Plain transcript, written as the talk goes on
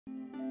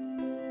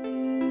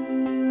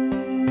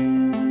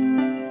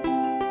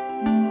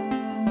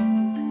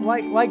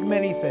like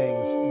many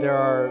things, there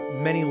are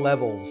many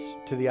levels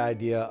to the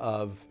idea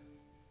of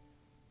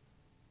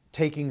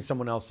taking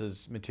someone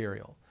else's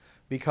material,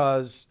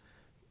 because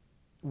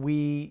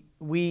we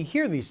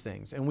hear these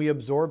things and we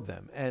absorb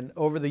them. And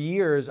over the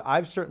years,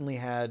 I've certainly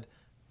had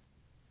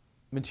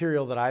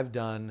material that I've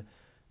done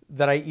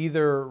that I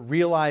either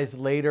realized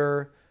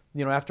later,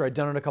 after I'd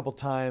done it a couple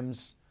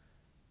times,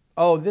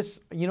 oh, this,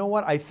 you know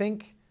what, I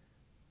think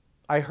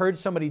I heard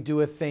somebody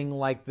do a thing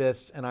like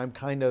this and I'm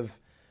kind of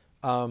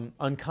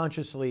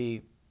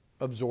unconsciously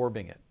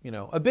absorbing it.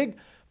 A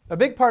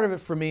big part of it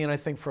for me, and I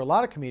think for a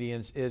lot of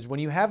comedians, is when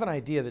you have an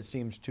idea that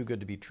seems too good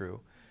to be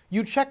true,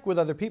 you check with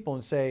other people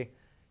and say,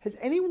 has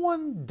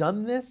anyone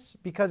done this?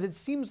 Because it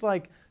seems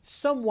like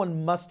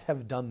someone must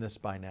have done this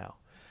by now.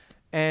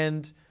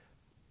 And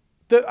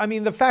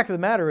the fact of the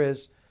matter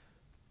is,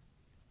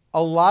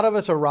 a lot of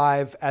us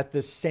arrive at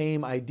the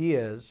same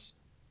ideas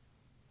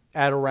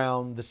at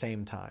around the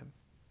same time,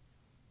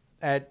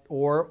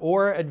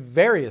 or at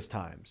various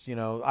times.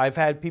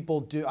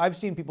 I've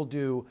seen people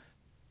do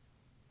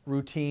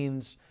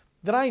routines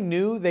that I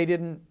knew they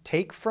didn't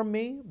take from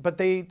me, but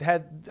they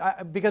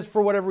had, because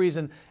for whatever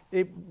reason,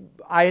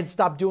 I had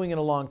stopped doing it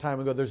a long time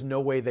ago. There's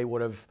no way they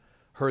would have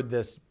heard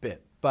this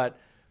bit, but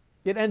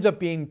it ends up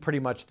being pretty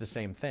much the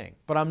same thing.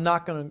 But I'm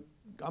not going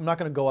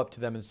to go up to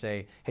them and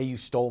say, hey, you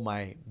stole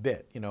my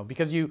bit,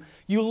 because you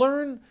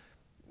learn,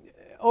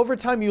 over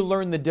time you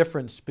learn the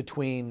difference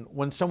between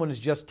when someone is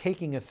just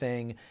taking a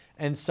thing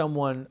and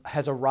someone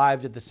has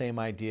arrived at the same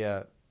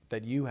idea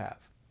that you have.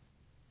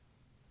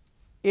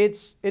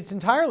 It's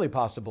entirely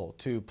possible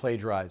to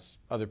plagiarize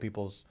other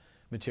people's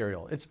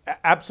material. It's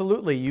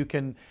absolutely, you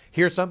can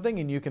hear something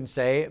and you can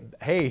say,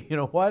 hey, you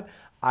know what?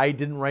 I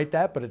didn't write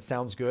that, but it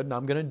sounds good and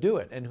I'm going to do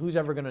it. And who's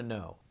ever going to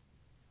know?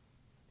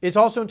 It's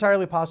also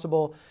entirely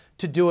possible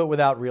to do it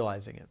without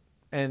realizing it,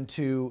 and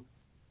to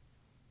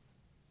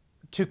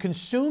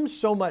consume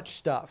so much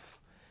stuff.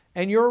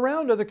 And you're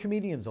around other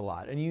comedians a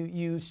lot and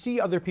you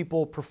see other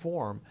people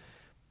perform.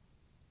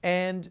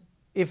 And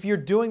if you're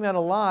doing that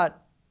a lot,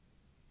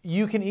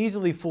 you can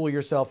easily fool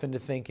yourself into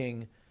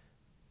thinking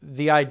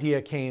the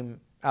idea came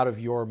out of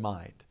your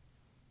mind.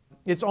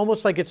 It's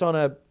almost like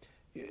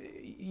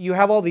you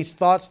have all these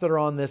thoughts that are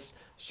on this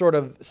sort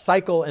of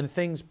cycle and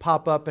things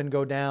pop up and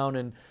go down.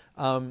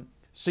 And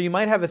so you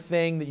might have a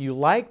thing that you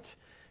liked,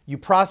 you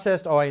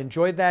processed, oh, I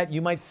enjoyed that.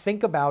 You might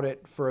think about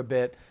it for a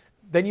bit.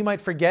 Then you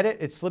might forget it.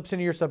 It slips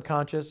into your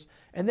subconscious.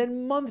 And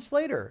then months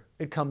later,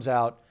 it comes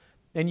out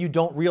and you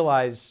don't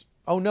realize,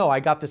 oh no, I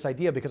got this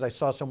idea because I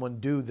saw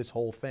someone do this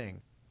whole thing.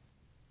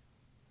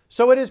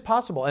 So it is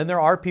possible, and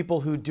there are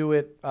people who do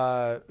it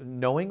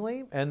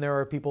knowingly, and there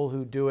are people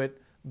who do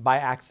it by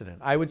accident.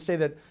 I would say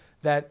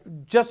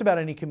that just about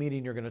any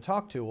comedian you're going to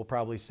talk to will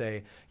probably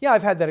say, yeah,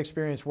 I've had that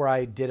experience where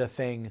I did a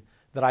thing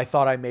that I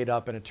thought I made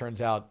up, and it turns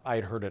out I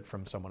had heard it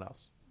from someone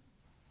else.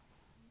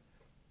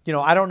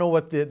 I don't know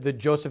what the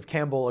Joseph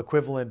Campbell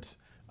equivalent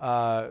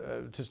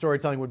to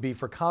storytelling would be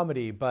for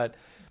comedy, but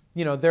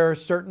there are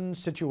certain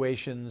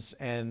situations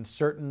and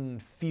certain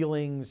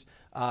feelings,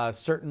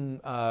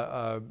 certain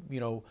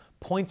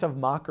points of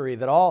mockery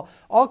that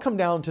all come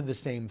down to the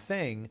same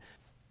thing,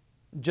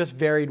 just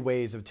varied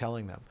ways of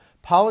telling them.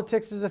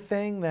 Politics is a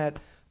thing that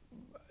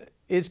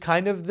is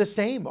kind of the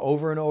same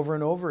over and over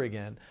and over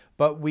again,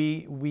 but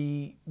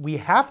we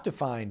have to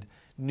find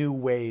new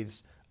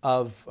ways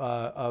of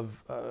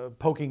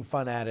poking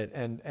fun at it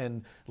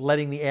and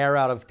letting the air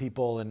out of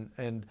people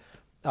and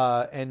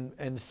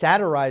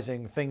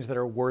satirizing things that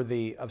are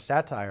worthy of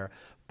satire.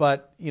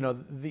 But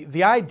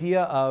the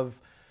idea of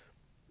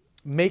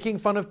making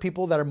fun of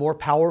people that are more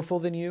powerful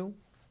than you,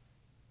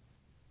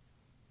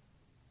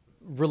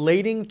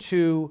 relating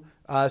to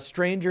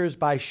strangers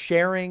by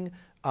sharing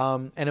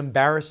an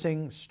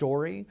embarrassing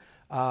story,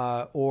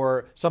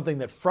 or something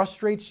that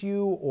frustrates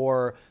you,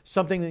 or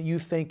something that you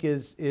think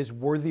is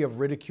worthy of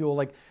ridicule.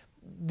 Like,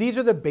 these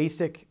are the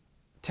basic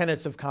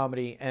tenets of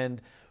comedy,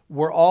 and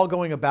we're all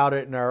going about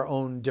it in our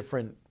own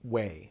different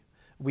way.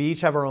 We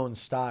each have our own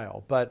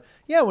style. But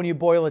yeah, when you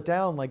boil it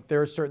down, like,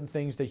 there are certain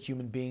things that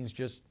human beings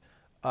just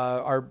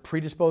are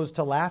predisposed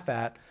to laugh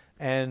at,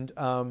 and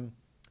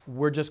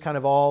we're just kind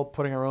of all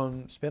putting our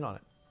own spin on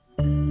it.